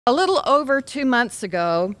A little over 2 months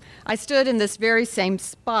ago, I stood in this very same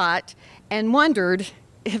spot and wondered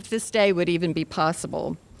if this day would even be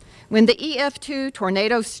possible. When the EF2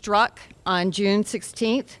 tornado struck on June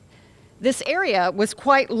 16th, this area was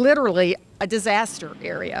quite literally a disaster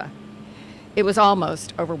area. It was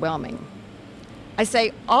almost overwhelming. I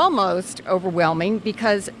say almost overwhelming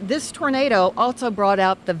because this tornado also brought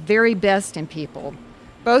out the very best in people,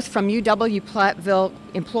 both from UW-Platteville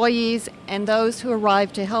employees and those who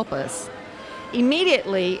arrived to help us.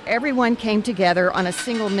 Immediately, everyone came together on a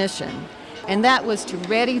single mission, and that was to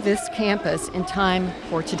ready this campus in time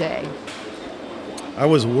for today. I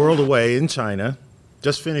was a world away in China,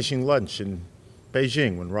 just finishing lunch in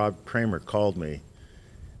Beijing when Rob Kramer called me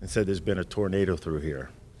and said there's been a tornado through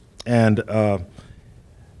here. And I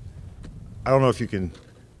don't know if you can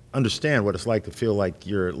understand what it's like to feel like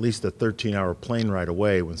you're at least a 13-hour plane ride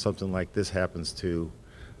away when something like this happens to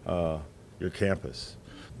your campus.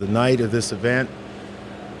 The night of this event,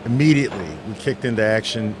 immediately we kicked into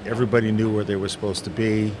action. Everybody knew where they were supposed to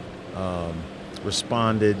be,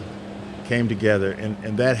 responded, came together,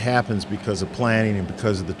 and that happens because of planning and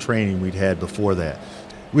because of the training we'd had before that.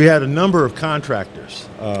 We had a number of contractors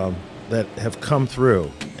that have come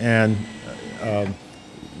through, and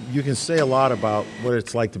you can say a lot about what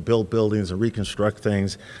it's like to build buildings and reconstruct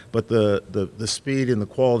things, but the speed and the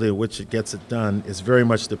quality at which it gets it done is very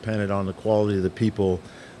much dependent on the quality of the people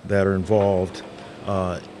that are involved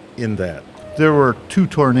in that. There were 2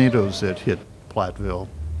 tornadoes that hit Platteville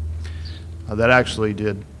that actually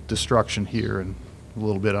did destruction here and a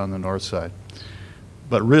little bit on the north side.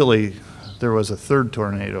 But really, there was a 3rd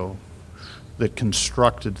tornado that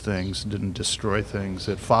constructed things, didn't destroy things,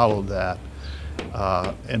 that followed that.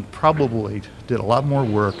 And probably did a lot more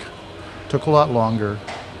work, took a lot longer,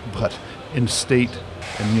 but in state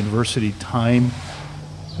and university time,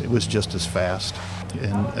 it was just as fast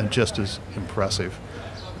and just as impressive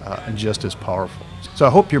and just as powerful. So I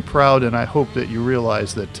hope you're proud, and I hope that you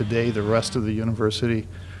realize that today the rest of the university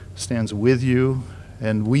stands with you,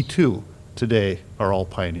 and we too today are all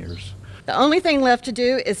pioneers. The only thing left to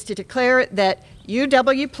do is to declare that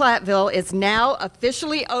UW-Platteville is now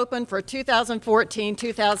officially open for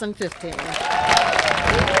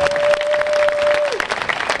 2014-2015.